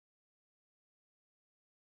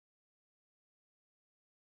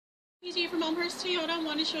PJ from Elmhurst Toyota. I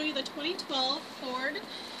want to show you the 2012 Ford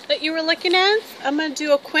that you were looking at. I'm going to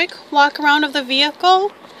do a quick walk around of the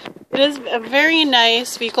vehicle. It is a very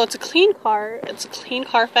nice vehicle. It's a clean car. It's a clean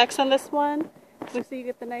Carfax on this one. As you see, you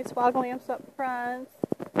get the nice fog lamps up front.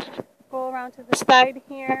 Go around to the side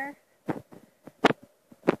here.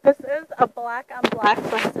 This is a black on black,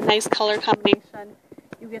 so it's a nice color combination.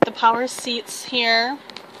 You get the power seats here.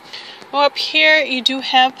 Go up here, you do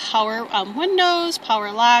have power windows,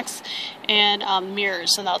 power locks, and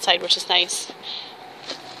mirrors on the outside, which is nice.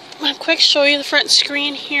 I'm going to quick show you the front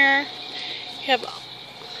screen here. You have,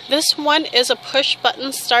 this one is a push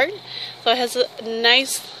button start, so it has a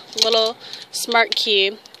nice little smart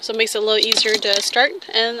key, so it makes it a little easier to start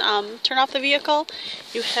and turn off the vehicle.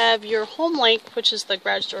 You have your home link, which is the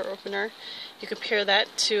garage door opener. You can pair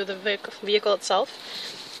that to the vehicle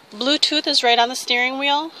itself. Bluetooth is right on the steering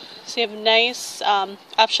wheel, so you have a nice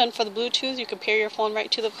option for the Bluetooth. You can pair your phone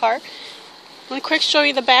right to the car. Let me quick show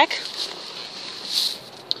you the back.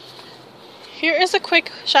 Here is a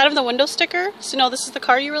quick shot of the window sticker, so you know this is the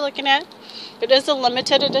car you were looking at. It is a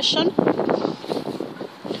limited edition.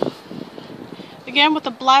 Again, with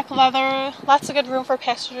the black leather, lots of good room for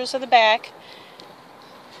passengers in the back.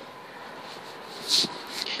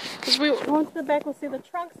 As we go to the back, we'll see the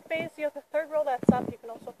trunk space. You have the third row that's up. You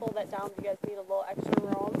can also fold that down if you guys need a little extra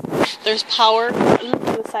room. There's power buttons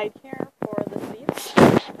on the side here for the seats.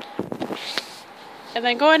 And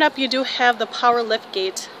then going up, you do have the power lift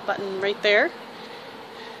gate button right there.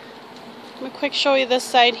 Let me quick show you this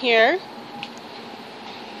side here.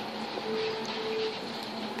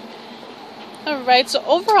 Alright, so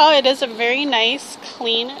overall it is a very nice,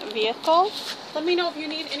 clean vehicle. Let me know if you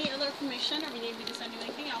need any other information or if you need me to send you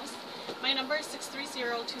anything else. My number is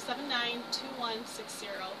 630-279-2160.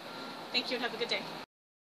 Thank you and have a good day.